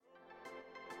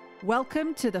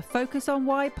Welcome to the Focus on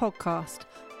Why podcast.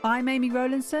 I'm Amy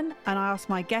Rowlandson and I ask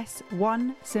my guests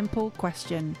one simple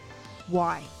question.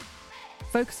 Why?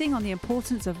 Focusing on the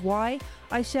importance of why,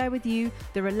 I share with you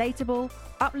the relatable,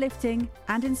 uplifting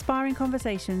and inspiring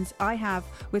conversations I have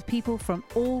with people from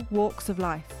all walks of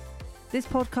life. This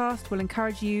podcast will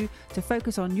encourage you to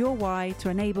focus on your why to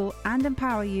enable and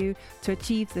empower you to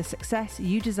achieve the success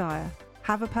you desire.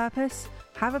 Have a purpose,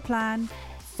 have a plan,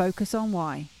 focus on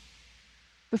why.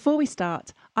 Before we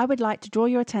start, I would like to draw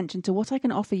your attention to what I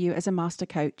can offer you as a master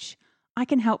coach. I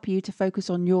can help you to focus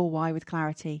on your why with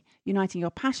clarity, uniting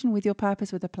your passion with your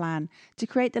purpose with a plan to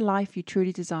create the life you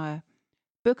truly desire.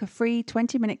 Book a free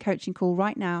 20-minute coaching call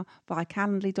right now via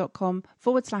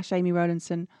calendly.com/Amy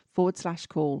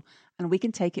Rowlandson/call, and we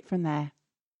can take it from there.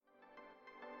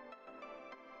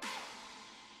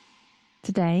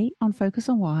 Today on Focus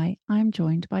on Why, I am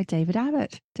joined by David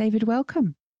Abbott. David,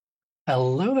 welcome.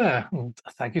 Hello there, and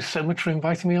thank you so much for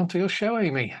inviting me onto your show,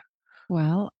 Amy.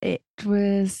 Well, it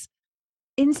was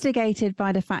instigated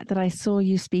by the fact that I saw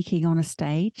you speaking on a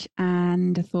stage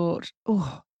and thought,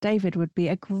 oh, David would be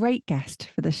a great guest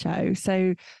for the show.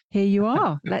 So here you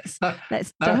are. Let's dive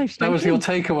straight That was in. your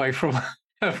takeaway from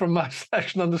my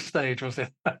session on the stage, was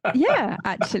it? Yeah,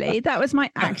 actually, that was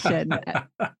my action.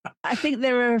 I think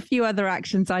there are a few other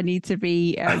actions I need to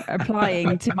be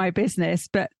applying to my business,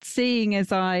 but seeing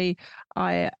as I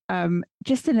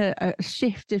just in a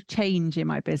shift of change in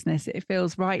my business, it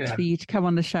feels right for you to come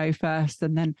on the show first,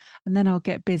 and then I'll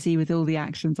get busy with all the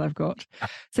actions I've got.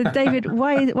 So, David,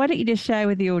 why don't you just share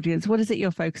with the audience what is it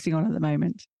you're focusing on at the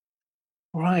moment?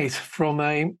 Right, from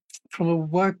a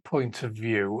work point of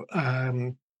view,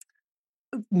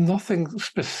 nothing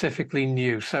specifically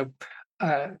new. So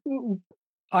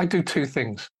I do two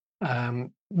things.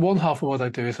 One half of what I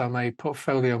do is I'm a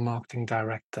portfolio marketing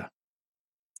director.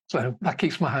 So that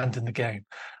keeps my hand in the game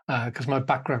because my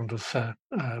background was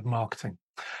marketing.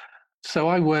 So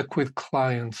I work with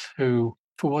clients who,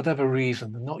 for whatever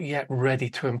reason, are not yet ready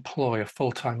to employ a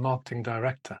full-time marketing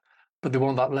director, but they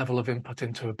want that level of input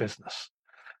into a business.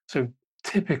 So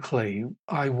typically,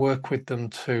 I work with them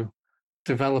to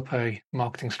develop a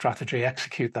marketing strategy,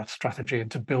 execute that strategy,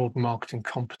 and to build marketing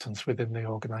competence within the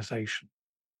organization.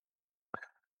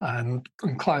 And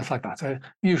clients like that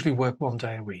usually work 1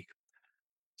 day a week.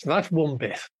 So that's one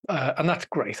bit, and that's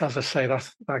great. As I say,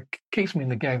 that keeps me in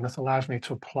the game. That allows me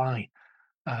to apply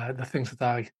the things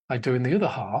that I do in the other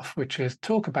half, which is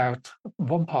talk about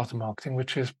one part of marketing,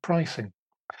 which is pricing.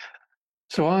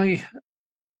 So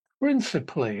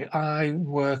principally, I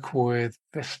work with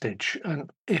Vistage, and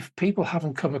if people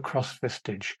haven't come across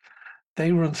Vistage,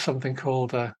 they run something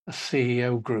called a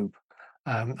CEO group.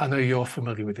 I know you're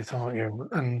familiar with it, aren't you?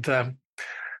 And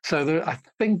so I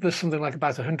think there's something like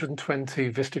about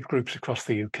 120 Vistage groups across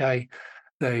the UK.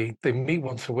 They meet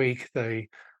once a week. They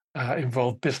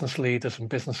involve business leaders and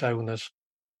business owners.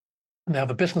 And they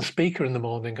have a business speaker in the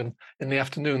morning, and in the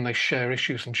afternoon they share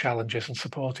issues and challenges and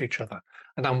support each other.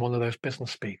 And I'm one of those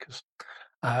business speakers.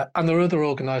 And there are other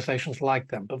organizations like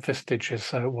them, but Vistage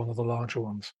is one of the larger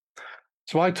ones.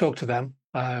 So I talk to them.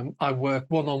 I work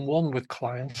one-on-one with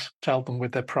clients to help them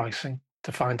with their pricing,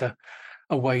 to find a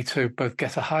way to both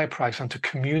get a higher price and to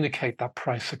communicate that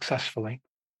price successfully.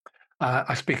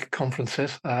 I speak at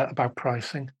conferences about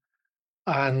pricing.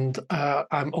 And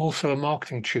I'm also a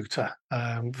marketing tutor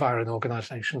via an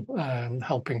organization,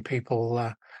 helping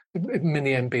people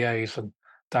mini MBAs and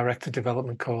director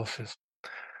development courses.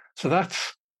 So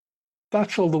that's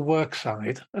all the work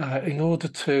side. In order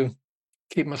to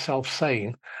keep myself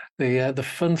sane, the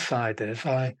fun side is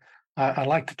I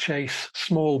like to chase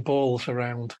small balls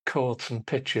around courts and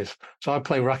pitches. So I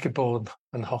play racquetball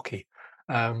and hockey.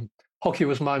 Hockey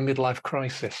was my midlife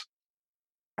crisis.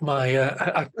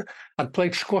 I'd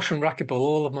played squash and racquetball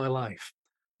all of my life,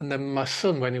 and then my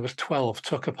son, when he was 12,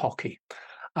 took up hockey.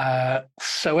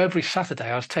 So every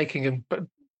Saturday I was taking him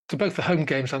to both the home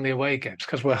games and the away games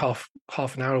because we're half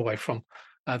an hour away from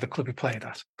the club he played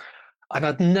at. And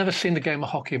I'd never seen a game of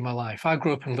hockey in my life. I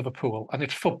grew up in Liverpool, and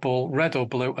it's football, red or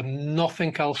blue, and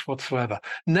nothing else whatsoever.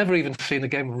 Never even seen a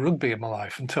game of rugby in my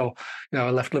life until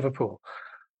I left Liverpool,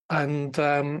 and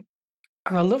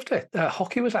I loved it.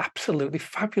 Hockey was absolutely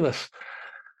fabulous.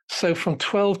 So from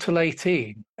 12 till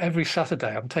 18, every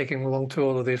Saturday, I'm taking him along to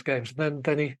all of these games. And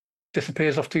then he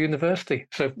disappears off to university.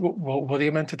 So what are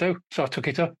you meant to do? So I took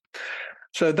it up.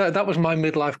 So that was my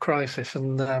midlife crisis.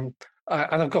 And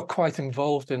I've got quite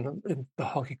involved in the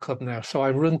hockey club now. So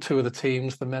I run two of the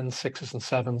teams, the men's sixes and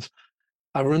sevens.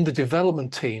 I run the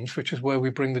development teams, which is where we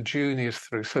bring the juniors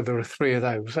through. So there are three of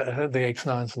those, the eights,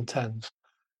 nines and tens.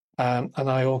 and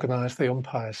I organise the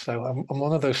umpires. So I'm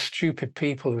one of those stupid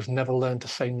people who's never learned to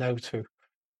say no to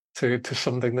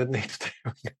something that needs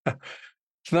doing.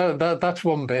 So that's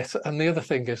one bit, and the other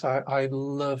thing is I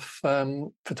love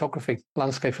photography,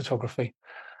 landscape photography.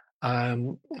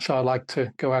 So I like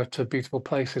to go out to beautiful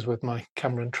places with my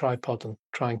camera and tripod and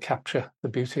try and capture the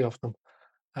beauty of them.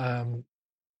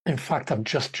 In fact, I've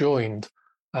just joined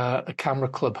a camera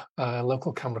club, a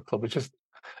local camera club, which is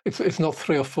it's not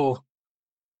three or four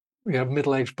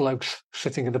middle-aged blokes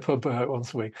sitting in the pub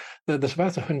once a week. There's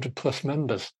about 100 plus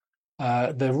members.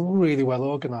 They're really well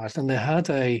organised, and they had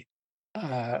it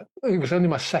was only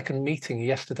my second meeting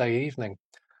yesterday evening,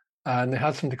 and they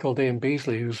had somebody called Ian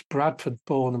Beasley, who's Bradford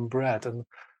born and bred, and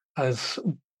has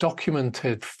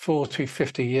documented 40,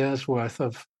 50 years worth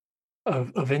of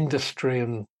industry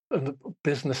and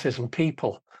businesses and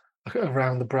people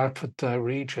around the Bradford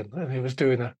region, and he was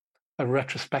doing a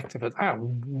retrospective.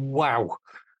 Wow,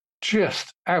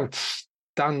 just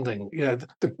outstanding.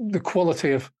 The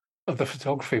quality of the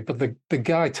photography, but the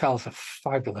guy tells a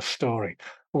fabulous story.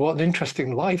 What an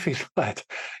interesting life he's led.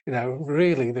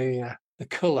 Really the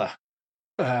colour,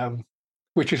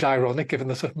 which is ironic given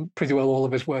that pretty well all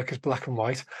of his work is black and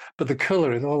white, but the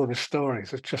colour in all of his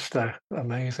stories is just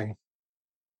amazing.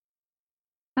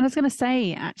 And I was going to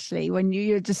say, actually, when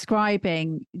you're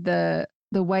describing the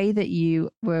way that you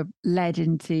were led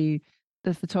into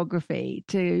the photography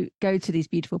to go to these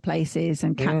beautiful places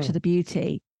and capture the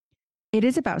beauty, it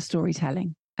is about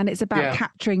storytelling, and it's about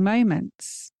capturing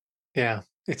moments. Yeah,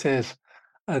 it is,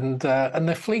 and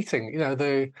they're fleeting.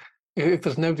 If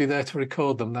there's nobody there to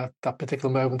record them, that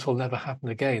particular moment will never happen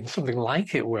again. Something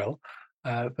like it will,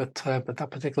 but that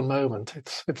particular moment,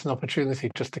 it's an opportunity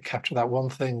just to capture that one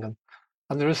thing, and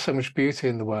there is so much beauty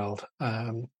in the world.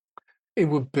 It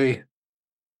would be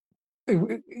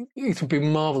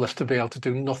marvelous to be able to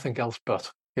do nothing else but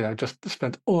just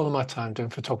spend all of my time doing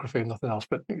photography and nothing else.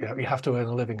 But you have to earn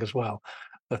a living as well.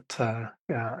 But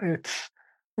it's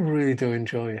really do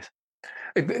enjoy it.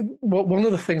 One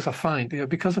of the things I find,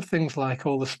 because of things like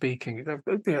all the speaking,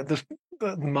 there's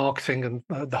the marketing and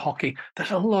the hockey,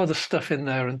 there's a lot of stuff in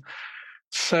there, and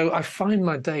so I find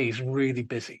my days really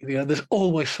busy. There's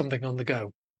always something on the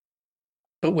go.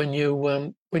 But when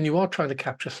you are trying to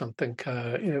capture something,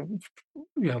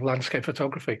 landscape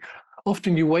photography,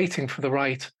 often you're waiting for the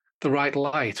right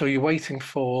light, or you're waiting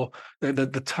for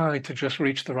the tide to just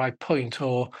reach the right point,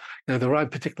 or the right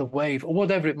particular wave, or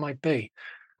whatever it might be.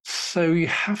 So you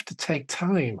have to take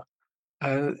time.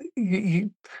 There's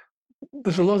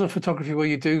a lot of photography where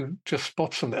you do just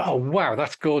spot something. Oh wow,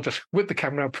 that's gorgeous! Whip the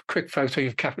camera up, quick photo,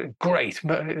 you've captured. Great,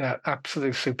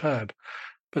 absolutely superb.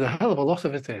 But a hell of a lot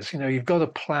of it is, you've got a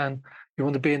plan. You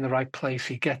want to be in the right place.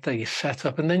 You get there, you set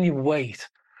up, and then you wait.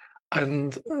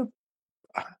 And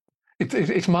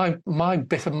it's my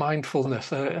bit of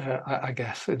mindfulness, I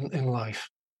guess, in life.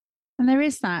 And there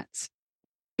is that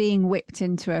being whipped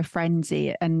into a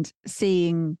frenzy and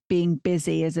seeing being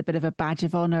busy as a bit of a badge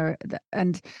of honor.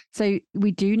 And so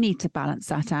we do need to balance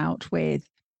that out with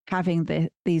having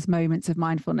these moments of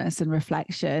mindfulness and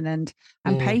reflection and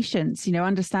patience,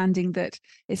 understanding that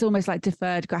it's almost like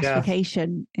deferred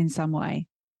gratification in some way.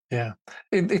 Yeah,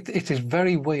 it is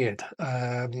very weird.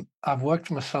 I've worked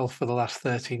for myself for the last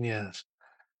 13 years,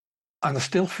 and I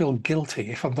still feel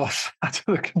guilty if I'm not sat at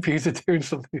the computer doing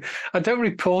something. I don't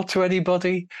report to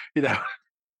anybody,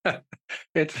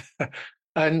 It's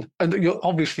and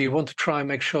obviously you want to try and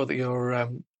make sure that you're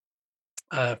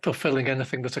fulfilling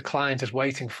anything that a client is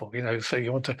waiting for, so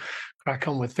you want to crack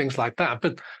on with things like that.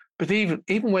 But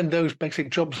even when those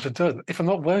basic jobs are done, if I'm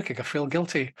not working, I feel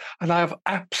guilty, and I have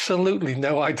absolutely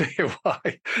no idea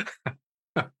why.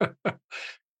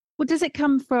 Well, does it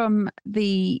come from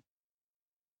the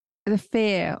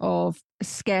fear of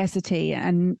scarcity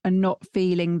and not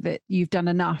feeling that you've done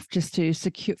enough just to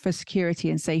for security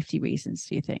and safety reasons,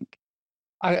 do you think?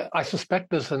 I suspect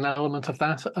there's an element of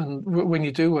that, and when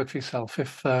you do work for yourself,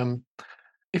 if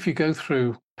you go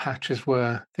through patches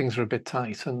where things are a bit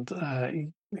tight, and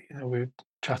we were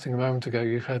chatting a moment ago,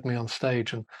 you've heard me on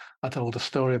stage, and I told a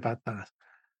story about that.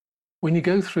 When you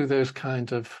go through those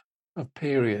kind of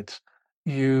periods,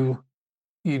 you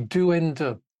do end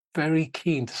up very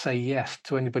keen to say yes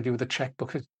to anybody with a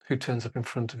checkbook who turns up in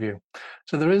front of you.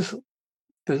 So there's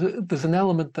an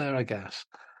element there, I guess.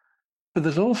 But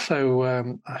there's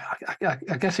also,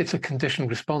 I guess it's a conditioned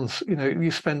response. You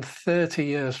spend 30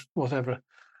 years, whatever,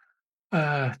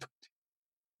 30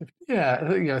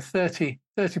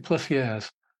 plus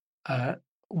years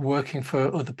working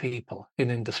for other people in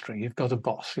industry. You've got a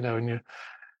boss, and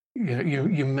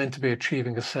you're meant to be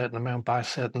achieving a certain amount by a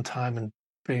certain time and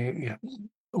being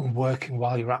and working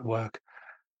while you're at work.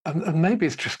 And maybe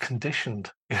it's just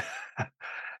conditioned.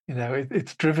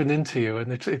 It's driven into you,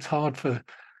 and it's hard for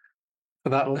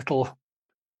that little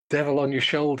devil on your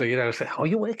shoulder, say, "Oh,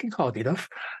 you're working hard enough."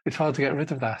 It's hard to get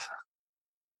rid of that.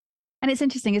 And it's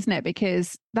interesting, isn't it?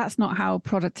 Because that's not how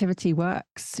productivity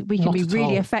works. We can Not be at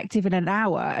really all. effective in an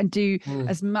hour and do Mm,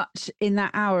 as much in that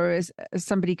hour as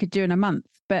somebody could do in a month,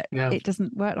 but yeah. it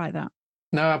doesn't work like that.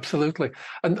 No, absolutely.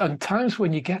 And times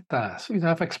when you get that,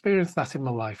 I've experienced that in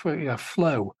my life, where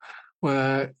flow,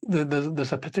 where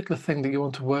there's a particular thing that you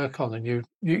want to work on, and you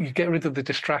get rid of the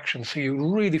distraction, so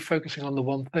you're really focusing on the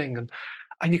one thing,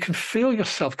 and you can feel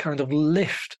yourself kind of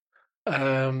lift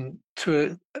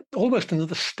to almost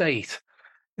another state.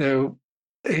 You know,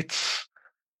 it's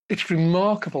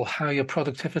remarkable how your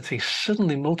productivity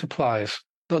suddenly multiplies,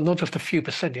 not just a few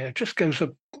percent. It just goes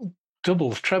up,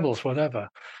 doubles, trebles, whatever,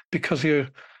 because you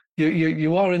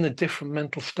are in a different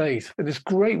mental state, and it's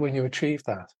great when you achieve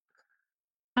that.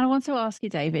 And I want to ask you,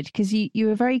 David, because you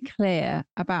were very clear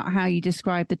about how you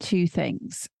describe the two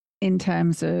things in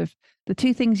terms of the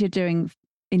two things you're doing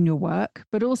in your work,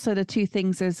 but also the two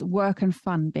things as work and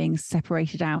fun being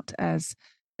separated out as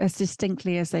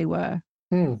distinctly as they were.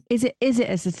 Hmm. Is it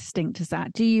as distinct as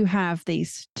that? Do you have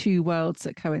these two worlds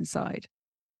that coincide?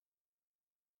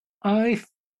 I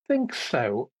think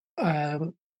so.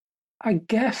 I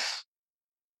guess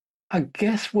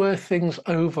where things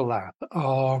overlap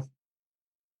are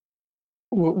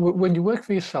when you work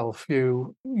for yourself,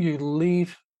 you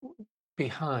leave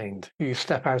behind, you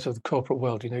step out of the corporate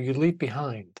world, you leave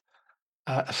behind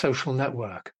a social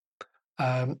network.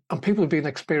 And people have been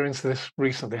experiencing this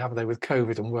recently, haven't they, with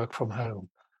COVID and work from home.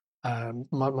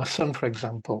 My son, for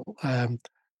example,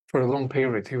 for a long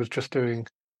period, he was just doing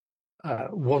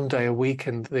 1 day a week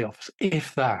in the office,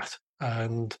 if that.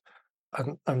 And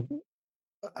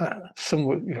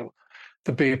some,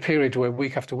 there'd be a period where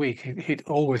week after week he'd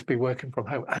always be working from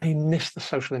home, and he missed the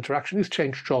social interaction. He's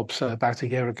changed jobs about a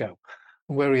year ago.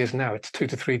 And where he is now, it's 2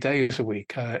 to 3 days a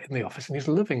week in the office, and he's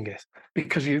loving it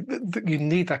because you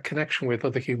need that connection with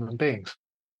other human beings.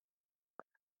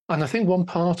 And I think one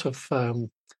part of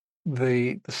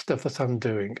the stuff that I'm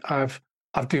doing, I've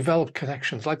developed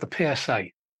connections like the PSA.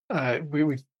 I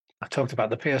talked about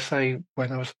the PSA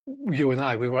when you and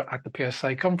I, we were at the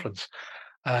PSA conference.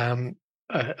 And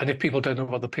if people don't know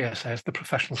what the PSA is, the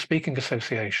Professional Speaking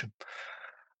Association,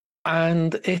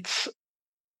 and it's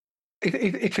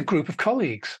a group of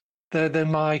colleagues. They're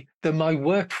my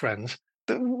work friends.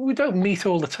 We don't meet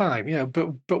all the time,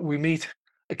 but we meet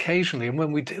occasionally, and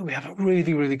when we do, we have a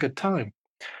really, really good time.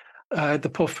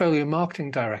 The portfolio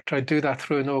marketing director, I do that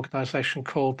through an organization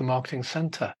called the Marketing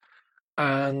Center,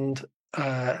 and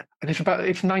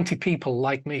it's 90 people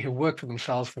like me who work for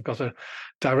themselves. They've got a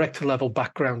director level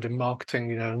background in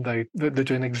marketing, and they're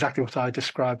doing exactly what I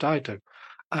described I do.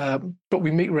 But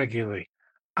we meet regularly,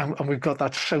 and we've got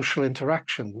that social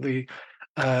interaction.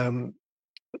 Um,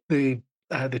 the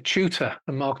tutor,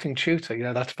 the marketing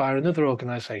tutor, that's via another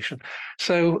organization.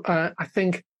 So I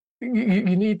think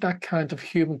you need that kind of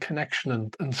human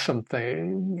connection and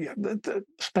something,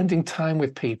 spending time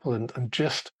with people and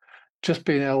just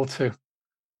being able to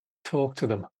talk to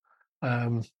them.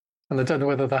 And I don't know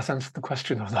whether that answered the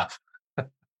question or not.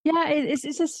 Yeah,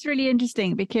 it's just really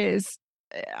interesting because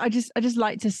I just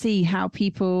like to see how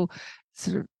people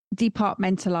sort of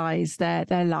departmentalize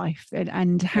their life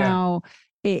and Yeah, how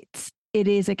it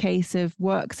is a case of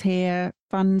works here,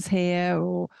 funds here,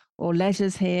 or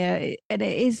leisures here, and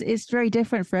it's very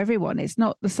different for everyone. It's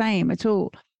not the same at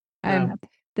all. no, Um,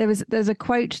 there's a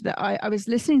quote that I was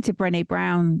listening to Brené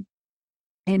Brown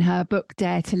in her book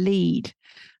Dare to Lead,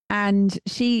 and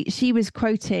she was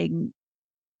quoting,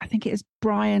 I think it was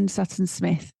Brian Sutton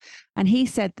Smith, and he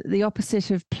said that the opposite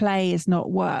of play is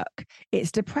not work,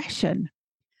 it's depression.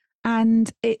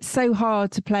 And it's so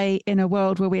hard to play in a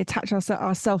world where we attach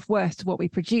our self-worth to what we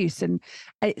produce. And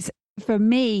it's, for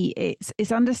me,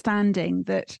 it's understanding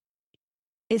that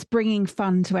it's bringing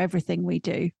fun to everything we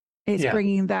do. It's yeah,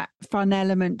 bringing that fun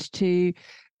element to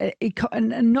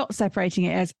and not separating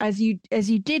it as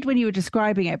you did when you were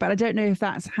describing it. But I don't know if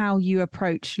that's how you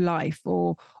approach life,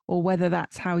 or whether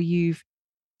that's how you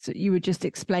were just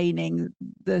explaining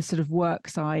the sort of work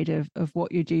side of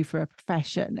what you do for a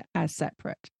profession as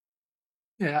separate.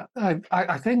 yeah.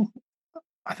 I think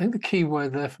the key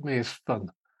word there for me is fun.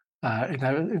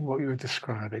 In what you were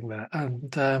describing there, uh,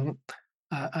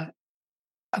 uh,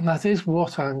 and that is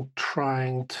what I'm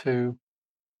trying to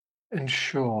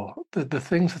ensure, that the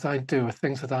things that I do are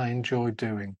things that I enjoy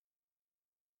doing.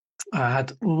 I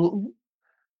had long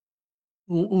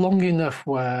enough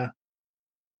where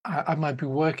I might be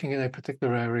working in a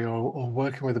particular area or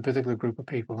working with a particular group of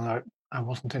people, and I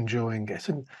wasn't enjoying it.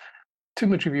 And too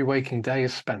much of your waking day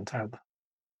is spent out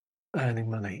earning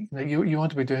money. You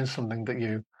want to be doing something that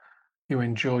you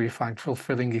enjoy, you find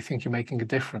fulfilling, you think you're making a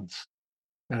difference.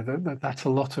 That's a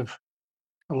lot of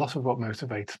what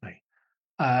motivates me.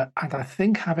 And I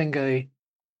think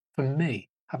for me,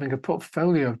 having a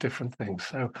portfolio of different things,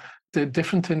 so the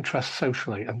different interests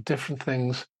socially and different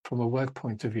things from a work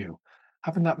point of view,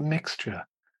 having that mixture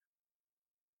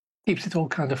keeps it all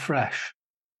kind of fresh.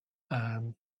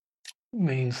 Um,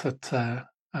 Means that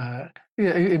yeah,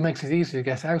 it makes it easy to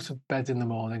get out of bed in the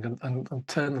morning and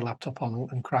turn the laptop on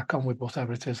and crack on with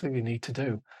whatever it is that you need to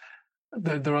do.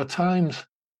 There are times,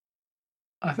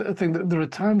 I think that there are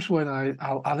times when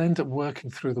I'll end up working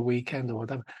through the weekend or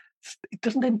whatever. It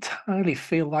doesn't entirely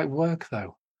feel like work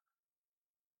though.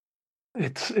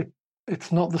 It's it,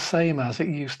 it's not the same as it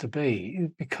used to be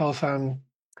because I'm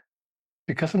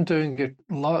doing it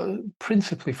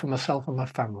principally for myself and my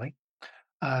family.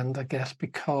 And I guess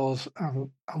because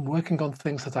I'm working on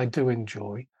things that I do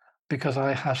enjoy, because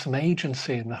I have some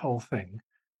agency in the whole thing,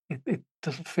 it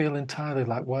doesn't feel entirely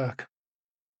like work.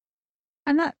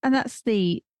 And that's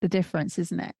the difference,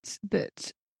 isn't it?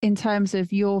 That in terms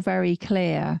of you're very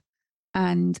clear,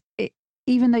 and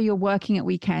even though you're working at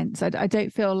weekends, I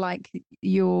don't feel like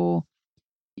you're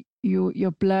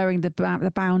blurring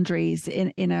the boundaries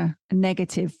in a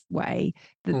negative way.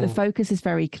 That the Mm, focus is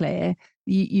very clear.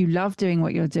 You love doing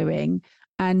what you're doing,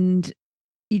 and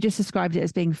you just described it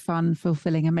as being fun,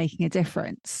 fulfilling, and making a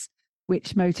difference,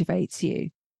 which motivates you.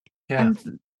 yeah,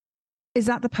 And is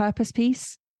that the purpose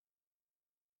piece?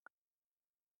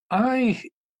 I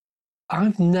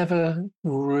I've never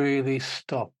really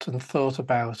stopped and thought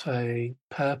about a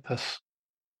purpose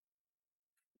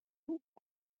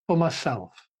for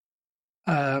myself.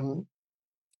 Um,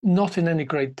 Not in any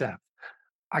great depth.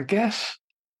 I guess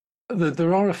that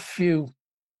there are a few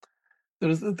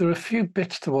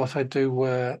bits to what I do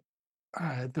where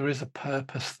there is a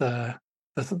purpose there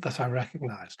that I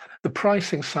recognise. The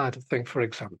pricing side of thing, for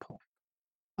example,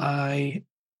 I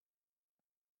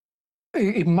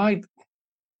it might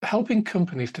helping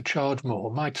companies to charge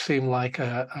more might seem like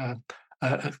a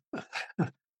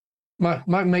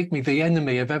might make me the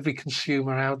enemy of every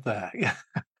consumer out there. Yeah.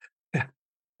 Yeah.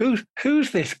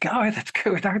 Who's this guy that's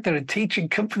going out there and teaching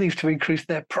companies to increase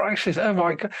their prices? Oh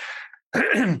my god!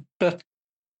 But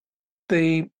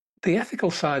the the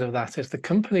ethical side of that is the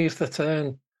companies that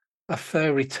earn a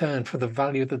fair return for the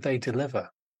value that they deliver.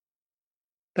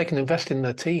 They can invest in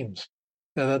their teams.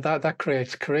 That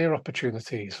creates career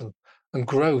opportunities and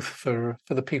growth for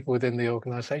the people within the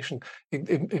organization.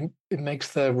 It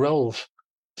makes their roles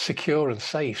secure and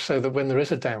safe so that when there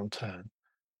is a downturn,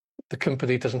 the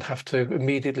company doesn't have to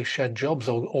immediately shed jobs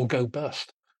or go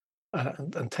bust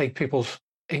and take people's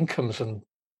incomes and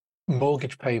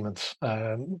mortgage payments.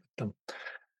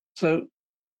 So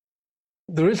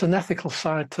there is an ethical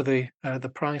side to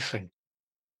the pricing.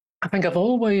 I think I've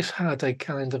always had a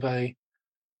kind of a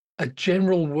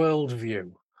general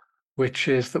worldview, which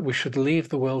is that we should leave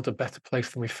the world a better place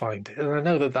than we find it. And I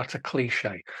know that that's a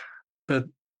cliche, but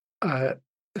uh,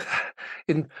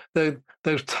 in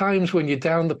those times when you're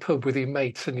down the pub with your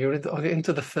mates and you're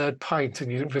into the third pint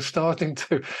and you're starting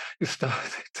to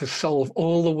solve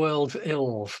all the world's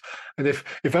ills, and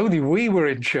if only we were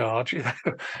in charge,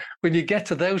 when you get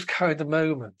to those kind of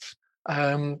moments,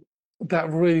 that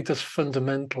really does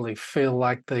fundamentally feel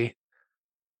like the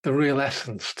real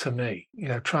essence to me.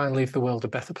 Try and leave the world a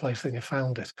better place than you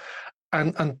found it.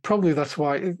 And probably that's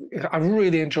why I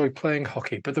really enjoy playing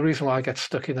hockey. But the reason why I get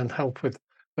stuck in and help with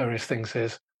various things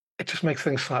is it just makes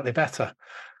things slightly better.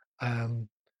 Um,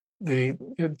 the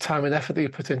time and effort that you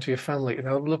put into your family.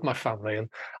 I love my family,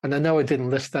 and I know I didn't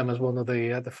list them as one of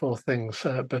the four things,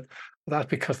 but that's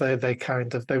because they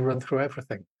run through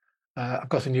everything. I've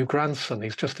got a new grandson.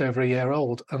 He's just over a year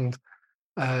old, um,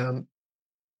 and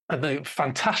they're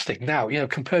fantastic now,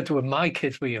 compared to when my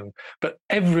kids were young. But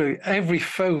every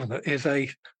phone is a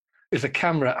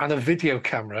camera and a video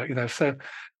camera, so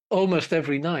almost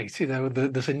every night,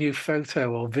 there's a new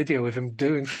photo or video of him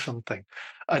doing something,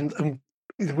 and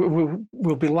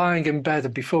we'll be lying in bed,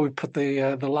 and before we put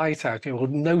the light out, we'll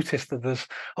notice that there's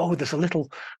a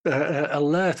little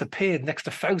alert appeared next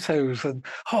to photos, and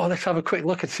let's have a quick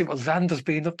look and see what Xander's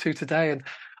been up to today,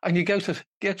 and you get to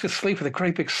sleep with a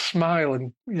great big smile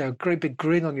and great big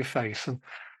grin on your face, and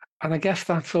I guess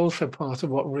that's also part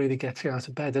of what really gets you out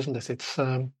of bed, isn't it? It's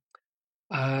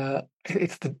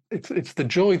the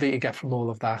joy that you get from all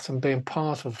of that and being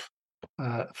part of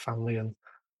family and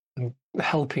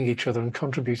helping each other and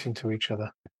contributing to each other.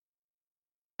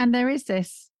 And there is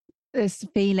this this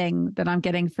feeling that I'm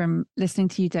getting from listening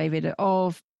to you, David,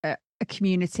 of a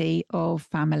community of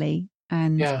family,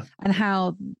 and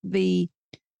how the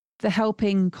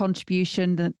helping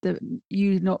contribution, that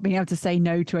you not being able to say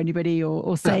no to anybody,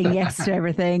 or saying yes to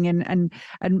everything,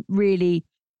 and really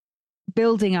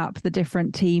building up the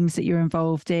different teams that you're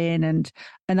involved in, and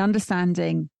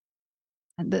understanding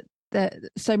that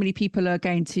so many people are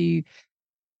going to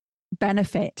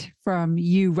benefit from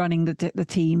you running the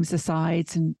teams, the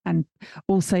sides, and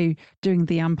also doing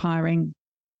the umpiring,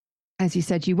 as you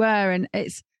said you were, and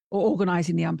or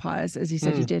organizing the umpires, as you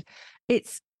said you did.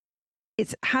 It's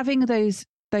having those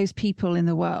people in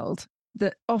the world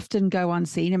that often go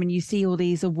unseen. I mean, you see all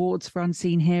these awards for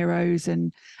unseen heroes,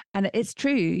 and it's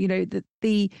true, that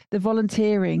the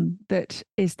volunteering that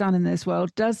is done in this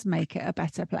world does make it a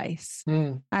better place.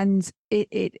 And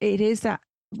it is that,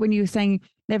 when you were saying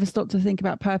never stop to think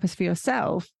about purpose for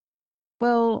yourself,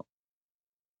 well,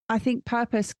 I think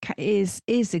purpose is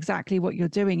exactly what you're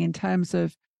doing, in terms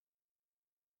of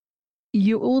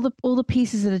all the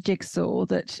pieces of the jigsaw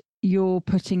that you're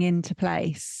putting into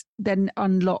place then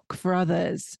unlock for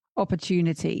others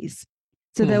opportunities.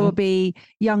 So there will be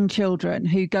young children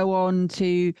who go on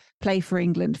to play for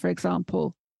England, for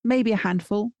example, maybe a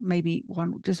handful, maybe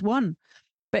just one,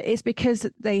 but it's because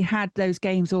they had those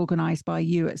games organized by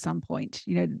you at some point,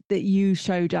 that you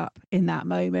showed up in that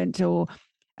moment,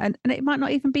 and it might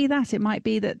not even be that. It might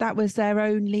be that was their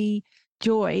only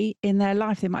joy in their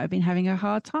life. They might have been having a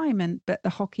hard time, but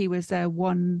the hockey was their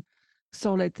one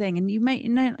solid thing. And you may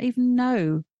not even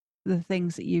know the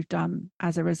things that you've done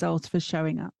as a result for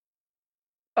showing up.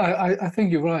 I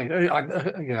think you're right.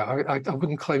 I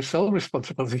wouldn't claim sole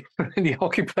responsibility for any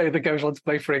hockey player that goes on to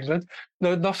play for England.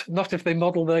 No, not if they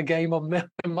model their game on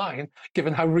mine,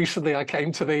 given how recently I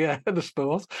came to the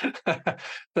sport.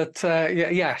 But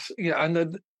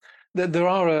and there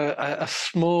are a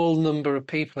small number of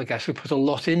people, I guess, who put a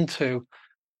lot into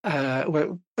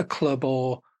a club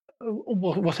or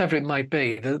whatever it might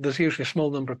be. There's usually a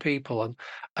small number of people,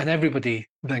 and everybody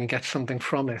then gets something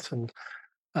from it,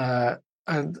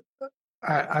 and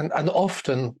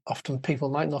often people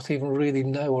might not even really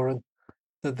know, or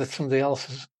that somebody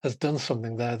else has done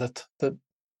something there that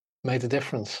made a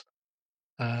difference.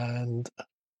 And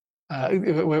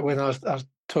when I was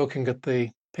talking at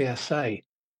the PSA,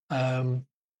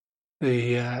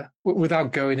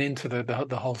 without going into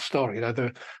the whole story,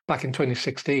 back in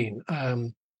 2016,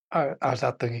 I was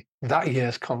at that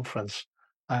year's conference,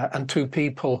 and two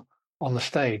people on the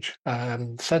stage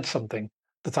said something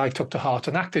that I took to heart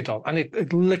and acted on, and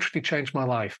it literally changed my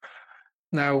life.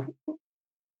 Now,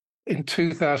 in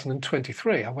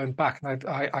 2023, I went back and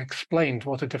I explained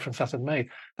what a difference that had made.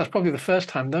 That's probably the first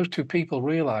time those two people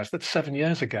realized that 7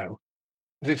 years ago,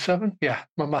 is it 7? Yeah,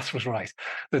 my maths was right.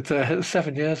 That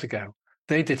 7 years ago,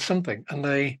 they did something, and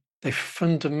they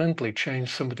fundamentally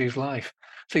changed somebody's life.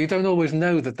 So you don't always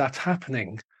know that that's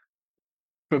happening,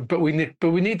 but we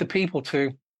need the people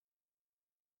to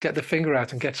get the finger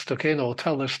out and get stuck in, or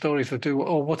tell their stories, or do,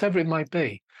 or whatever it might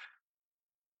be,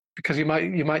 because you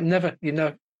might never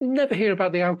hear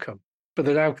about the outcome, but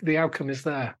the outcome is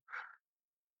there.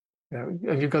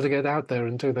 And you've got to get out there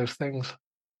and do those things.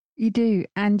 You do,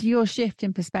 and your shift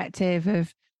in perspective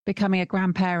of becoming a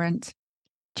grandparent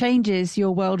changes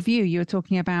your worldview. You were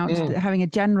talking about having a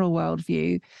general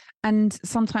worldview, and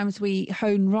sometimes we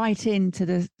hone right into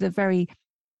the very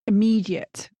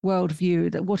immediate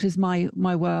worldview, that what is my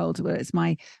world, where it's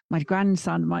my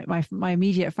grandson, my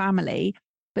immediate family,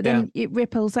 but then it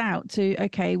ripples out to,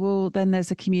 okay, well, then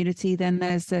there's a community, then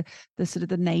there's the sort of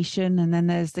the nation, and then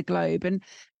there's the globe, and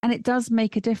it does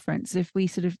make a difference if we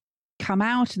sort of come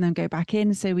out and then go back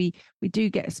in. So we do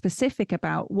get specific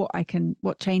about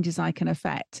what changes I can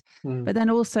affect, but then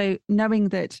also knowing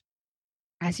that,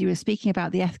 as you were speaking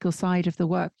about the ethical side of the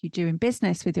work you do in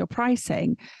business with your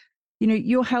pricing,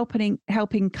 you're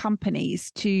helping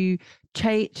companies to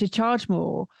charge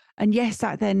more. And yes,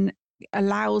 that then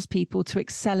allows people to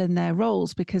excel in their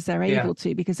roles because they're able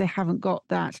to, because they haven't got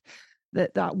that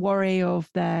worry of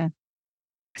their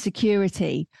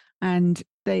security, and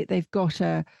they've got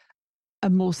a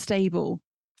more stable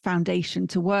foundation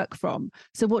to work from.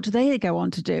 So what do they go on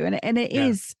to do? And it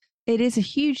is a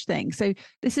huge thing. So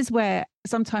this is where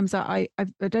sometimes I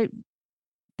don't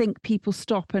think people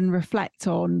stop and reflect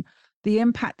on the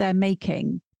impact they're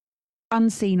making,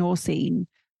 unseen or seen,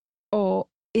 or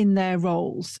in their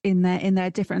roles, in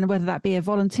their different, whether that be a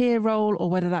volunteer role or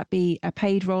whether that be a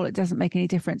paid role, it doesn't make any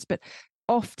difference. But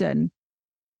often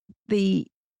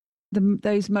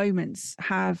those moments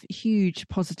have huge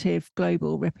positive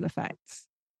global ripple effects.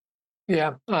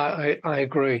 Yeah, I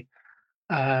agree.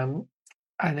 And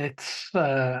it's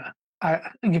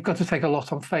you've got to take a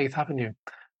lot on faith, haven't you?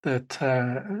 That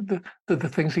the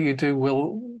things that you do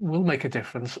will make a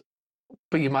difference,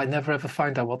 but you might never ever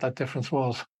find out what that difference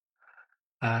was.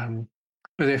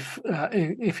 But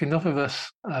if enough of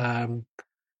us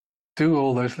do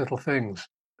all those little things,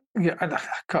 yeah,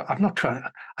 I'm not trying.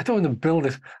 I don't want to build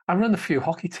it. I run a few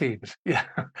hockey teams, yeah,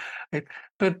 it,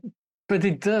 but but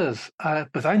it does.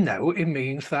 But I know it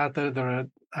means that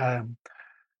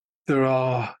there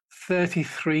are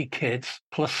 33 kids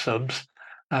plus subs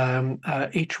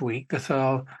each week that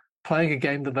are playing a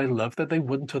game that they love that they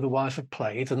wouldn't otherwise have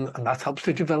played, and that helps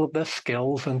to develop their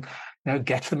skills and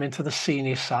gets them into the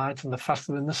senior sides. And the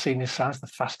faster they're in the senior sides, the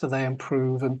faster they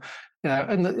improve, and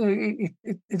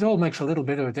it all makes a little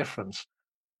bit of a difference.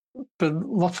 But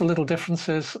lots of little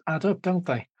differences add up, don't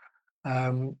they?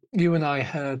 You and I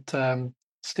heard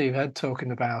Steve Head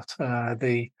talking about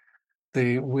the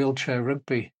wheelchair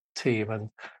rugby team, and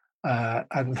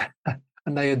and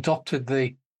they adopted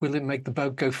the "will it make the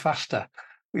boat go faster?"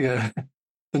 Yeah,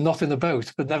 they're not in the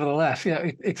boat, but nevertheless, yeah,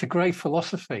 it's a great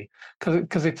philosophy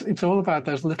because it's all about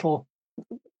those little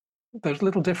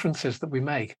differences that we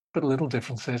make, but little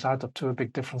differences add up to a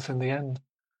big difference in the end.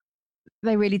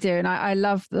 They really do. And I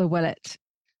love the will it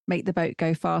make the boat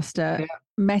go faster Yeah.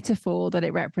 metaphor that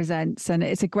it represents. And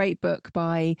it's a great book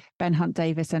by Ben Hunt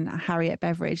Davis and Harriet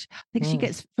Beveridge. I think she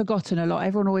gets forgotten a lot.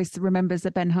 Everyone always remembers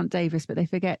the Ben Hunt Davis, but they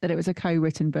forget that it was a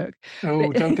co-written book.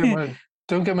 Oh, don't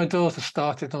get my daughter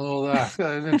started on all that.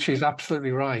 And she's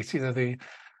absolutely right.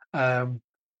 I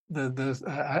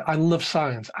love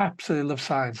science, absolutely love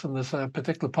science, and there's a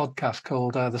particular podcast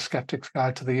called "The Skeptic's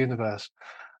Guide to the Universe,"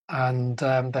 and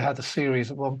they had a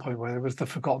series at one point where it was the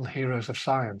forgotten heroes of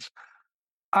science,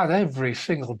 and every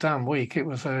single damn week it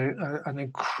was an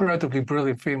incredibly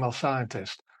brilliant female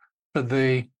scientist, but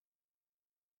the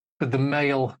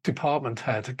male department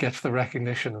head gets the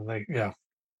recognition, and yeah,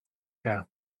 Yeah, you're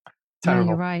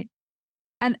terrible. right.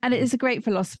 And it is a great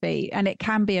philosophy, and it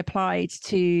can be applied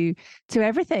to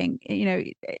everything,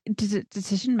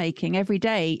 decision making every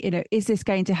day. Is this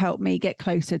going to help me get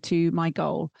closer to my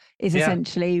goal? Is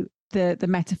essentially the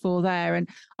metaphor there. And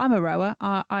I'm a rower.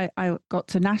 I got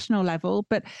to national level,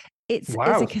 but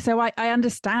Wow. so I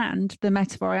understand the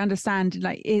metaphor. I understand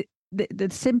the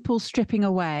simple stripping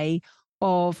away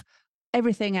of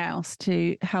everything else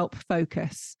to help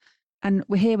focus. And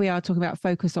here we are talking about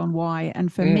focus on why.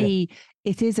 And for me,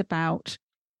 it is about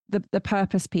the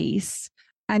purpose piece.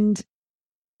 And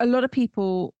a lot of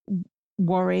people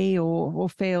worry or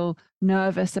feel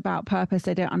nervous about purpose.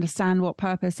 They don't understand what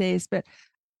purpose is.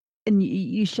 And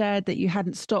you shared that you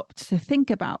hadn't stopped to think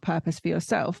about purpose for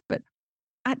yourself. But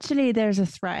actually, there's a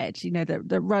thread,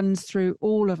 that runs through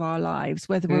all of our lives,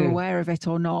 whether we're aware of it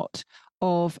or not,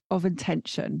 of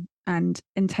intention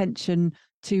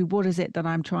to what is it that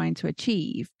I'm trying to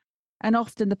achieve. And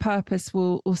often the purpose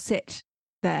will sit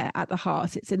there at the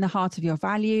heart. It's in the heart of your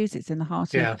values. It's in the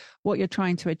heart of what you're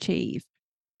trying to achieve.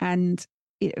 And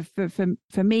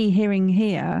for me, hearing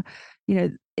here,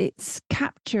 it's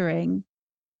capturing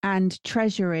and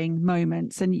treasuring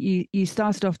moments. And you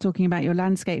started off talking about your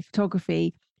landscape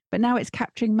photography, but now it's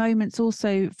capturing moments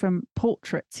also from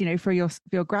portraits, for your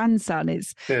grandson.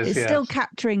 It's still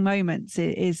capturing moments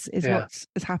is what's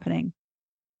happening.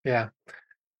 Yeah.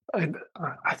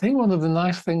 I think one of the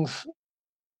nice things,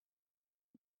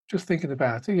 just thinking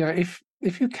about it,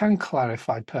 if you can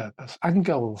clarify purpose and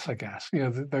goals, I guess,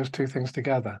 those two things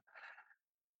together,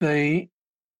 they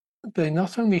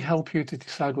not only help you to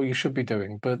decide what you should be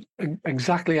doing, but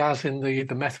exactly as in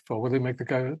the metaphor, will it make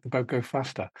the boat go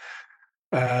faster?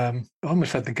 I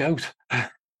almost said the goat.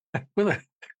 Will it?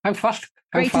 How fast?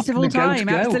 Greatest of all time,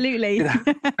 absolutely.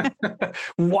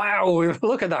 Wow,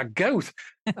 look at that goat.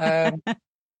 The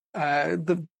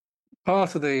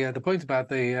part of the point about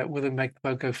will it make the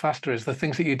boat go faster is the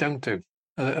things that you don't do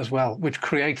as well, which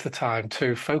creates the time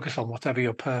to focus on whatever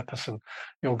your purpose and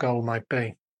your goal might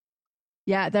be.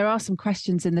 Yeah, there are some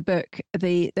questions in the book.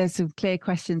 There's some clear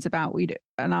questions about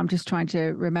and I'm just trying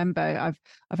to remember.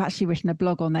 I've actually written a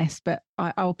blog on this, but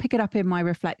I'll pick it up in my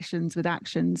Reflections with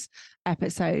Actions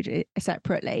episode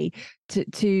separately.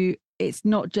 To it's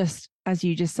not just, as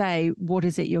you just say, what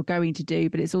is it you're going to do,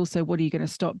 but it's also what are you going to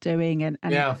stop doing, and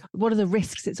what are the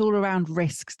risks? It's all around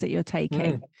risks that you're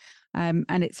taking.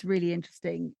 And it's really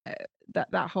interesting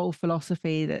that whole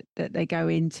philosophy that they go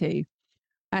into.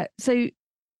 So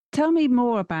tell me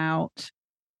more about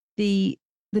the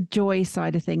joy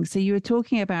side of things. So you were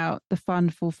talking about the fun,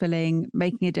 fulfilling,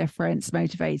 making a difference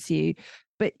motivates you,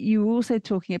 but you were also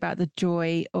talking about the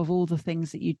joy of all the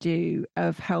things that you do,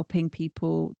 of helping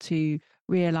people to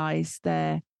realize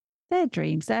their their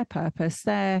dreams, their purpose,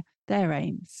 their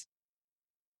aims?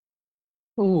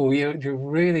 Oh, you're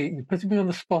putting me on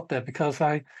the spot there, because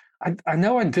I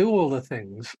know I do all the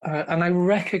things, and I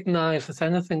recognize that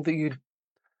anything that you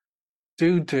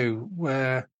do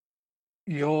where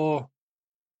you're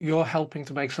you're helping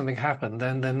to make something happen,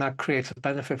 then that creates a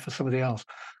benefit for somebody else.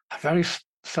 I very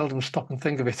seldom stop and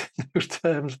think of it in those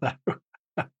terms, though.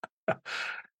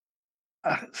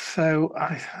 So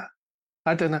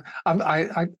I don't know.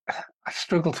 I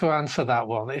struggle to answer that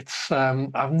one. It's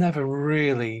I've never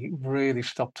really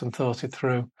stopped and thought it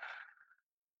through.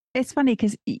 It's funny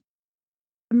because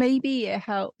maybe it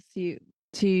helps you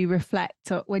to reflect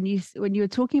when you were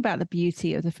talking about the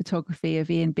beauty of the photography of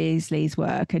Ian Beasley's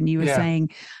work, and you were Yeah, saying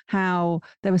how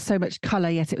there was so much color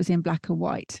yet it was in black and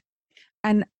white,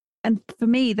 and for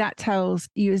me that tells,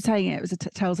 you were saying it was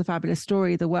tells a fabulous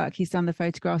story, the work he's done, the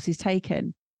photographs he's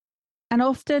taken. And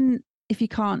often if you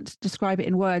can't describe it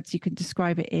in words, you can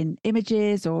describe it in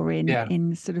images or yeah,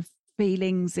 in sort of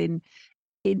feelings, in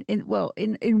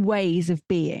ways of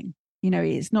being.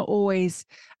 It's not always,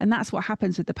 and that's what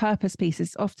happens with the purpose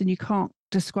pieces. Often you can't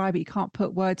describe it, you can't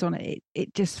put words on it.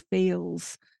 It just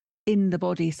feels in the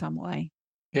body some way.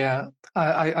 yeah.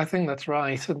 I think that's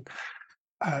right. And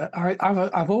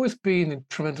I've always been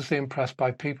tremendously impressed by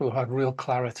people who had real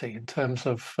clarity in terms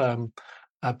of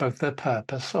both their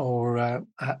purpose or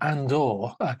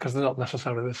because they're not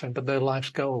necessarily the same, but their life's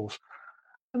goals.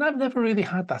 And I've never really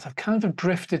had that. I've kind of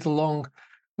drifted along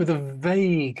with a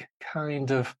vague kind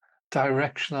of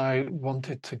direction I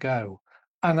wanted to go.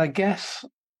 And I guess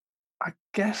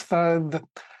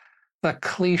that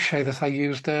cliche that I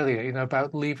used earlier,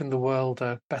 about leaving the world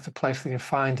a better place than you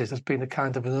find it, has been a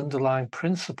kind of an underlying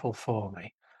principle for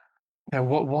me.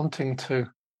 What wanting to,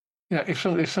 if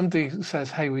somebody says,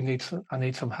 "Hey, I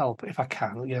need some help," if I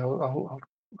can,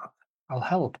 I'll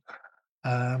help.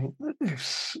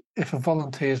 If a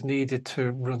volunteer is needed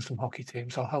to run some hockey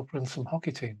teams, I'll help run some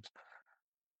hockey teams.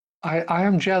 I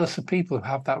am jealous of people who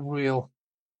have that real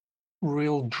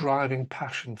driving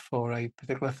passion for a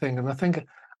particular thing, and I think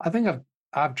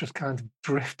I've just kind of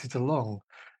drifted along,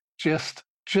 just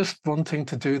wanting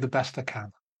to do the best I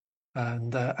can,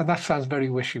 and that sounds very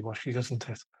wishy-washy, doesn't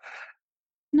it?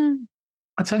 No.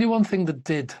 I'll tell you one thing that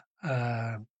did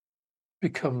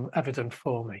become evident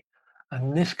for me,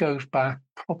 and this goes back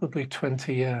probably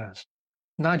 20 years.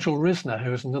 Nigel Risner,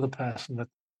 who is another person that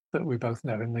we both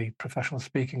know in the Professional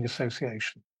Speaking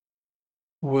Association,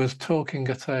 was talking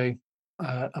at uh,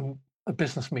 a, a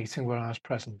business meeting where I was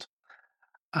present,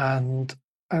 and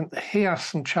he asked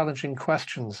some challenging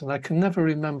questions, and I can never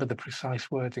remember the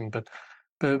precise wording, but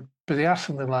he asked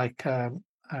something like to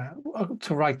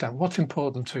write down what's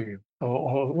important to you,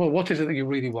 or well, what is it that you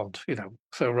really want,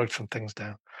 So I wrote some things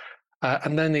down,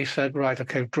 and then he said, right,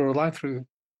 okay, draw a line through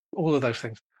all of those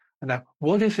things. And now,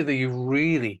 what is it that you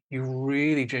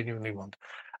really genuinely want?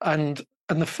 And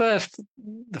the first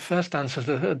answers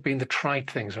had been the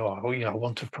trite things. Oh, I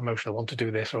want a promotion, I want to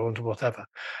do this, or I want to whatever.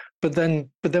 But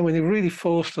then when he really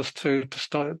forced us to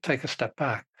take a step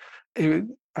back,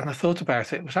 and I thought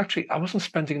about it, it was actually I wasn't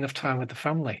spending enough time with the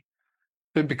family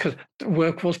because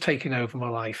work was taking over my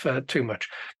life too much.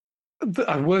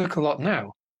 I work a lot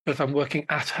now, but I'm working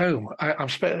at home. I'm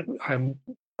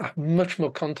I have much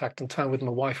more contact and time with my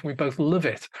wife, and we both love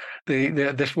it.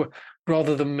 This work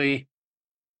rather than me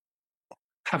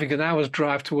having an hour's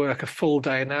drive to work, a full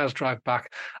day, an hour's drive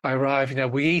back. I arrive,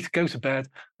 we eat, go to bed,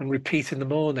 and repeat in the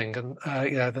morning, and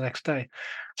the next day.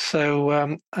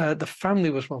 So the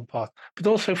family was one part, but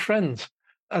also friends.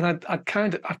 And I'd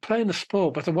play in the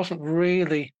sport, but I wasn't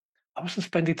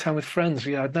spending time with friends.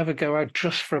 I'd never go out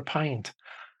just for a pint.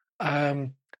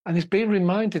 And he's being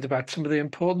reminded about some of the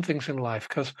important things in life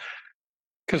because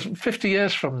 50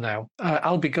 years from now,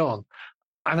 I'll be gone.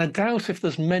 And I doubt if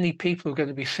there's many people who are going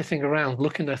to be sitting around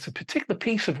looking at a particular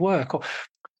piece of work or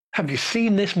have you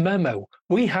seen this memo?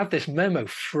 We had this memo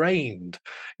framed.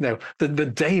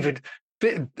 The David.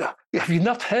 Have you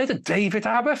not heard of David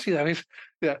Abbott?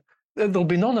 There'll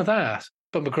be none of that.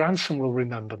 But my grandson will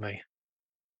remember me.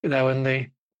 And the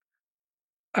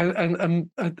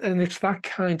and it's that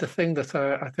kind of thing that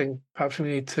I think perhaps we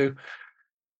need to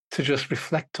just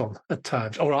reflect on at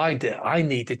times, or I did. I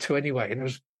needed to anyway. And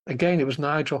it was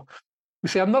Nigel. You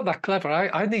see, I'm not that clever.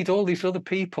 I need all these other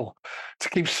people to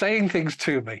keep saying things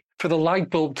to me for the light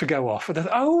bulb to go off. And then,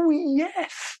 oh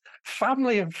yes,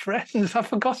 family and friends. I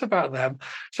forgot about them.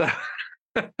 So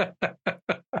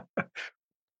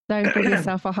Don't give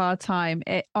yourself a hard time.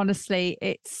 Honestly,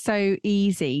 it's so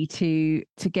easy to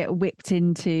get whipped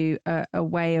into a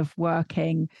way of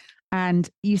working And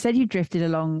you said you drifted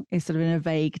along is sort of in a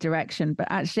vague direction, but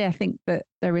actually I think that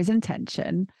there is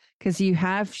intention, because you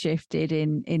have shifted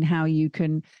in how you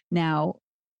can now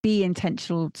be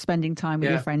intentional spending time with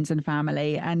your friends and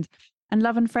family, and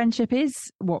love and friendship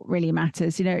is what really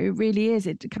matters. You know, it really is.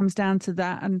 It comes down to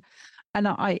that. And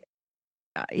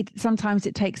sometimes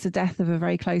it takes the death of a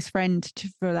very close friend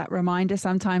for that reminder.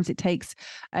 Sometimes it takes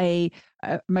a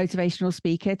motivational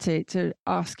speaker to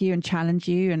ask you and challenge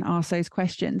you and ask those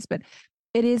questions. But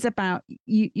it is about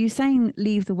you saying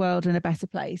leave the world in a better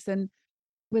place. And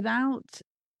without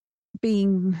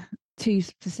being too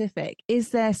specific, is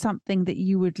there something that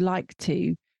you would like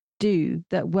to do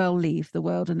that will leave the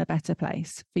world in a better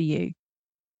place for you?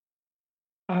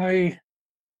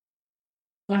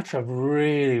 That's a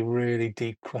really, really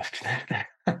deep question.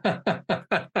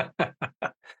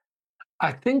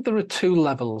 I think there are two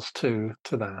levels to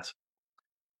that.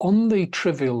 On the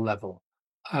trivial level,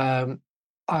 I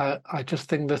just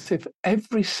think that if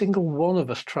every single one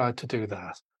of us tried to do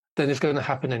that, then it's going to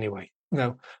happen anyway. You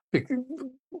know,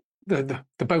 the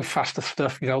both faster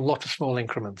stuff, you know, a lot of small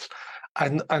increments,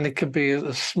 and it could be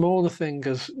as small a thing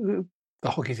as the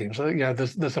hockey team. So yeah,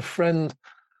 there's a friend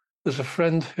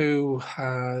who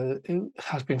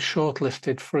has been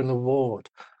shortlisted for an award,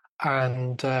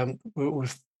 and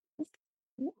was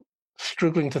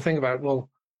struggling to think about, well,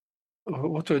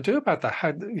 what do I do about that?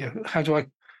 How do I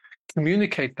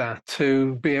communicate that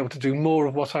to be able to do more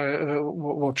of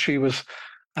what she was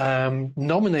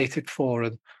nominated for?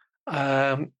 And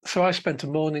so I spent a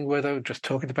morning with her just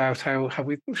talking about how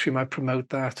she might promote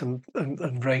that and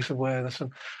raise awareness.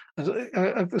 And so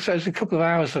it's a couple of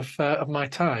hours of my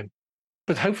time,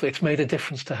 but hopefully it's made a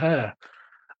difference to her.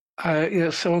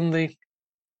 So on the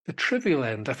trivial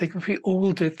end, I think if we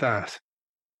all did that,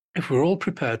 if we're all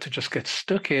prepared to just get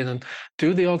stuck in and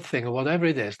do the odd thing or whatever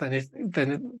it is, then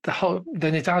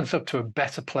it adds up to a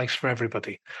better place for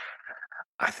everybody.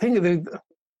 I think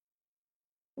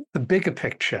the bigger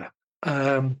picture,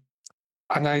 and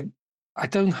I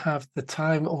don't have the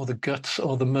time or the guts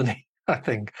or the money, I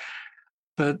think,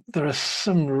 but there are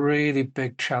some really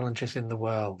big challenges in the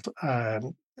world.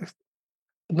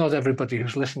 Not everybody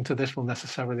who's listening to this will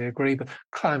necessarily agree, but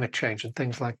climate change and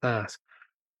things like that.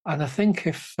 And I think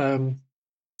if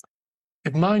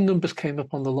my numbers came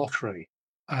up on the lottery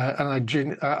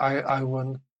and I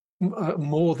won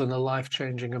more than a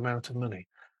life-changing amount of money,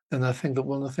 then I think that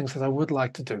one of the things that I would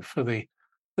like to do for the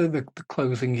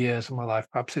closing years of my life,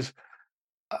 perhaps, is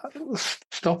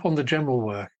stop on the general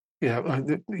work,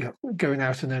 going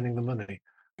out and earning the money,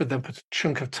 but then put a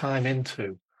chunk of time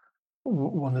into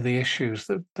one of the issues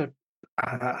that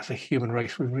as a human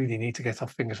race we really need to get our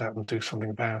fingers out and do something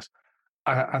about.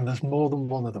 And there's more than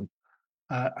one of them.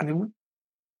 And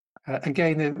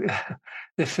again,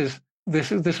 this is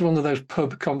one of those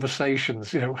pub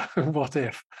conversations, you know, what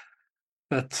if?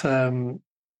 But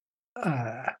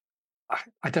I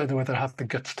don't know whether I have the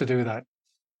guts to do that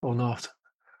or not.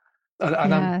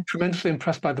 And I'm tremendously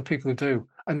impressed by the people who do.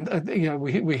 And you know,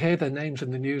 we hear their names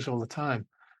in the news all the time,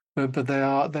 but they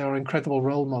are incredible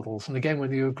role models. And again,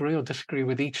 when you agree or disagree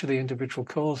with each of the individual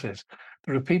causes,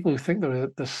 there are people who think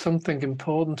there's something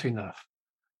important enough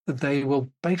that they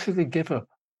will basically give up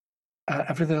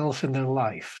everything else in their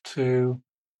life to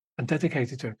and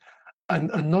dedicate it to it.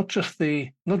 And not just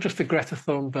the Greta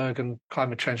Thunberg and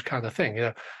climate change kind of thing, you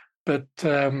know, but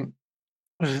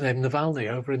what's his name,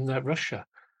 Navalny over in Russia,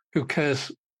 who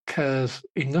cares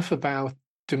enough about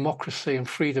democracy and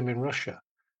freedom in Russia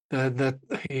that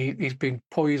he's been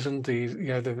poisoned. They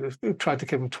tried to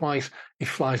kill him twice. He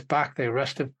flies back. They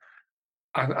arrest him,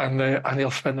 and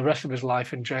he'll spend the rest of his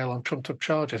life in jail on trumped up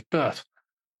charges. But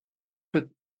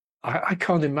I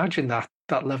can't imagine that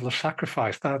level of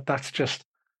sacrifice. That's just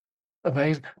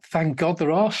amazing. Thank God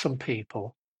there are some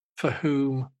people for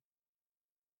whom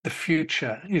the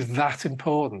future is that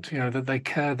important, you know, that they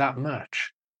care that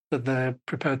much, that they're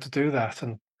prepared to do that.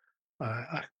 And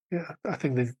I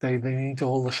think they need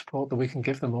all the support that we can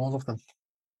give them, all of them.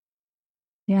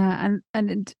 Yeah,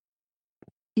 and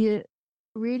you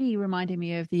really reminded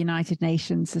me of the United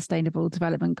Nations Sustainable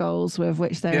Development Goals, of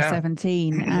which there are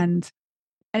 17, and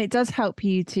it does help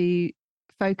you to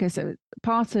focus.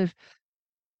 Part of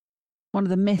one of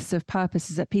the myths of purpose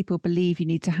is that people believe you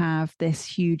need to have this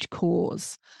huge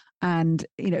cause. And,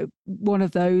 you know, one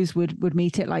of those would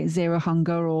meet it, like zero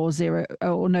hunger or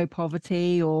no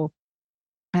poverty or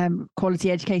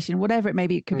quality education, whatever it may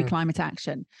be. It could be climate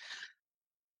action.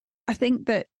 I think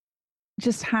that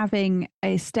just having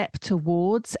a step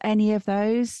towards any of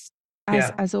those,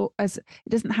 as it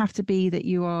doesn't have to be that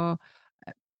you are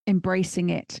embracing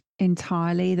it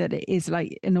entirely, that it is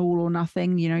like an all or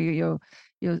nothing. You're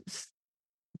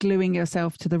gluing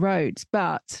yourself to the roads,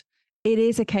 but it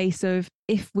is a case of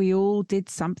if we all did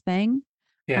something,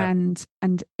 Yeah.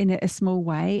 and in a small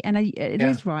way, and it Yeah.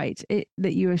 is right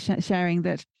that you were sharing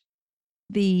that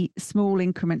the small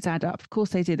increments add up. Of course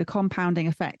they do. The compounding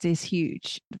effect is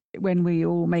huge when we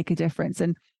all make a difference.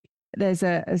 And there's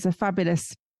a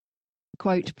fabulous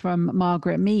quote from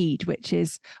Margaret Mead, which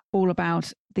is all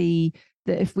about that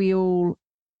if we all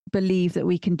believe that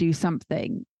we can do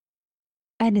something,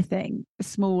 anything, a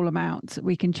small amount,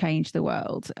 we can change the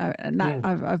world. And that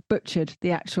I've butchered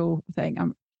the actual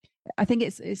thing. I think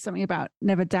it's something about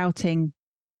never doubting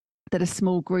that a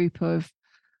small group of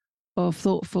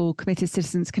thoughtful, committed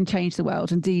citizens can change the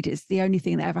world. Indeed, it's the only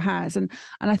thing that ever has. And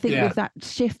I think with that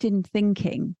shift in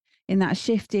thinking, in that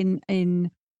shift in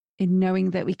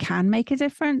knowing that we can make a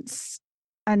difference,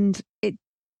 and it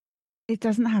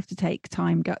doesn't have to take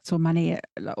time, guts, or money,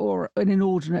 or an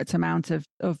inordinate amount of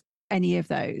any of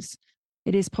those.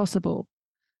 It is possible,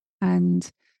 and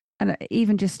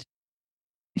even just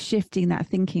shifting that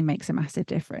thinking makes a massive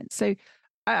difference. So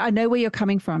I know where you're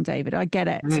coming from, David. I get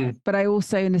it, but I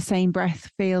also, in the same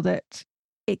breath, feel that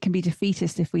it can be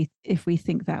defeatist if we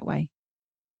think that way.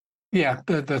 Yeah,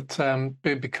 that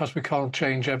because we can't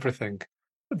change everything,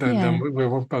 then we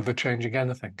won't bother changing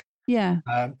anything. Yeah.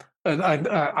 And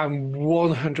I'm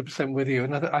 100% with you,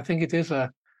 and I think it is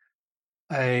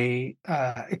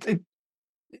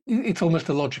it's almost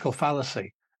a logical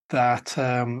fallacy that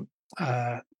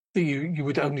you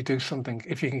would only do something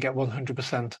if you can get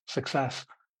 100% success.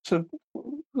 So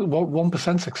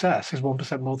 1% success is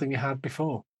 1% more than you had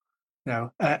before.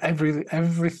 Every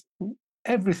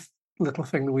little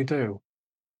thing that we do,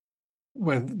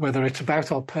 whether it's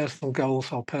about our personal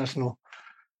goals, our personal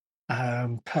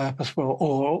purpose,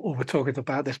 or we're talking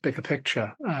about this bigger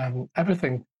picture,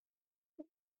 everything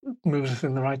moves us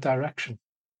in the right direction.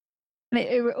 And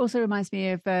it also reminds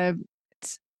me of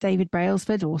David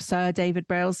Brailsford, or Sir David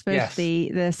Brailsford, Yes.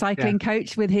 the cycling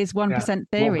coach, with his 1%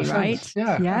 theory, 1%. Right?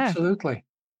 Yeah, absolutely.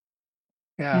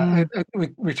 Yeah,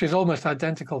 which is almost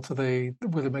identical to the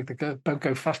 "will it make the boat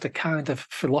go faster" kind of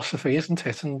philosophy, isn't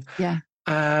it? And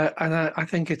I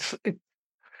think it's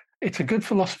a good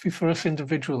philosophy for us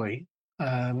individually,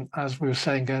 as we were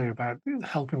saying earlier, about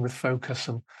helping with focus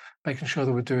and making sure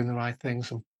that we're doing the right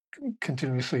things and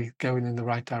continuously going in the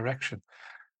right direction.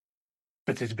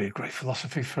 But it'd be a great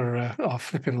philosophy for our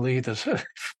flipping leaders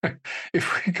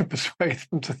if we could persuade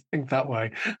them to think that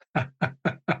way.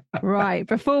 Right.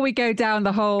 Before we go down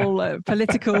the whole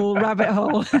political rabbit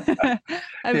hole,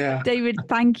 David,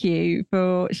 thank you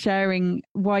for sharing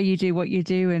why you do what you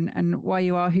do, and why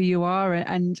you are who you are,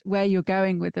 and where you're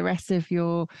going with the rest of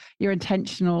your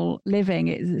intentional living.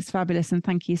 It's fabulous. And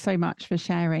thank you so much for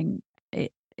sharing.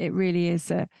 It really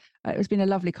is it's been a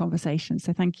lovely conversation.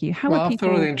 So thank you. I've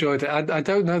thoroughly enjoyed it. I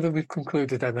don't know that we've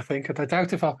concluded anything, and I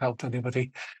doubt if I've helped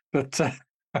anybody, but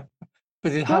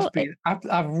it has been.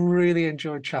 I've really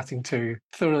enjoyed chatting to you.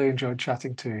 Thoroughly enjoyed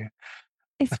chatting to you.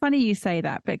 It's funny you say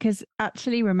that, because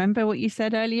actually, remember what you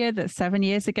said earlier, that 7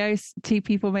 years ago, 2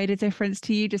 people made a difference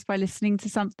to you just by listening to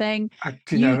something.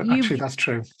 Actually, that's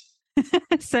true.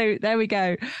 So there we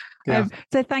go. Yeah.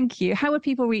 So thank you. How would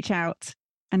people reach out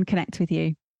and connect with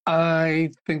you?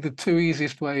 I think the 2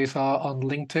 easiest ways are on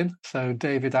LinkedIn. So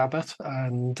David Abbott,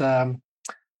 and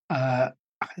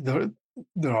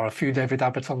there are a few David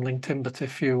Abbott on LinkedIn, but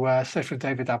if you search for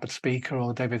David Abbott Speaker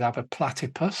or David Abbott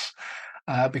Platypus,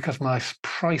 because my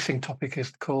pricing topic is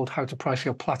called How to Price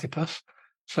Your Platypus.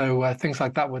 So things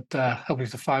like that would help you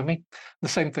to find me. The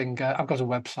same thing, I've got a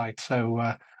website.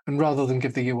 So, and rather than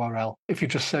give the URL, if you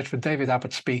just search for David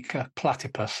Abbott Speaker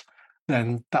Platypus,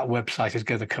 then that website is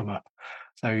going to come up.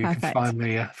 So you can find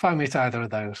me at either of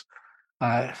those.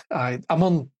 I'm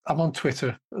on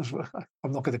Twitter as well.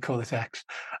 I'm not going to call it X.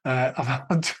 I'm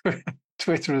on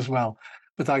Twitter as well,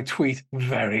 but I tweet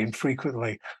very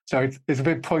infrequently, so it's a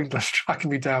bit pointless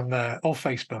tracking me down there. Or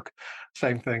Facebook,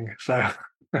 same thing. So,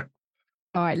 all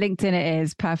right, LinkedIn it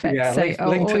is perfect. Yeah, so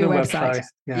LinkedIn and website.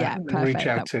 Yeah, perfect. Reach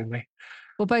out to me.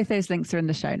 Well, both those links are in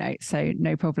the show notes, so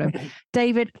no problem.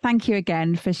 David, thank you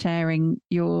again for sharing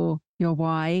your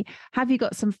why. Have you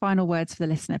got some final words for the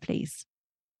listener, please?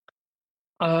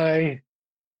 I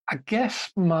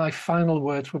guess my final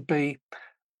words would be: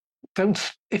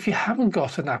 if you haven't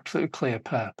got an absolutely clear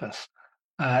purpose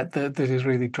that is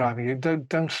really driving you,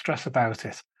 don't stress about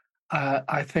it.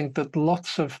 I think that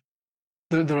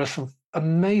there are some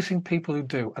amazing people who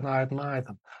do, and I admire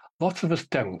them. Lots of us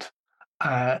don't.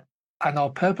 And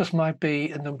our purpose might be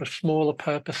a number of smaller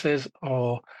purposes,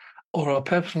 or our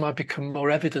purpose might become more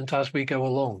evident as we go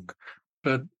along.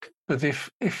 But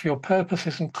if your purpose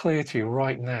isn't clear to you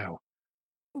right now,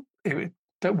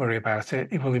 don't worry about it.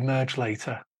 It will emerge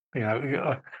later.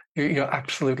 You're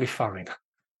absolutely fine.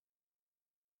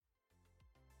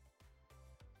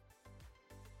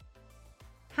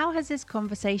 How has this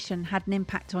conversation had an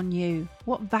impact on you?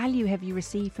 What value have you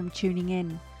received from tuning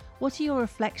in? What are your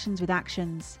reflections with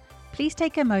actions? Please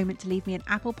take a moment to leave me an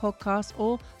Apple Podcast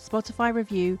or Spotify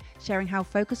review sharing how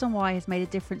Focus on Why has made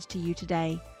a difference to you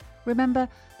today. Remember,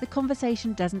 the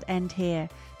conversation doesn't end here.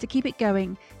 To keep it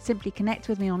going, simply connect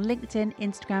with me on LinkedIn,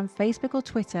 Instagram, Facebook or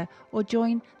Twitter, or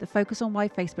join the Focus on Why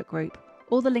Facebook group.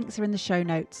 All the links are in the show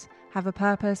notes. Have a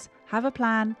purpose, have a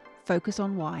plan, focus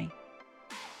on why.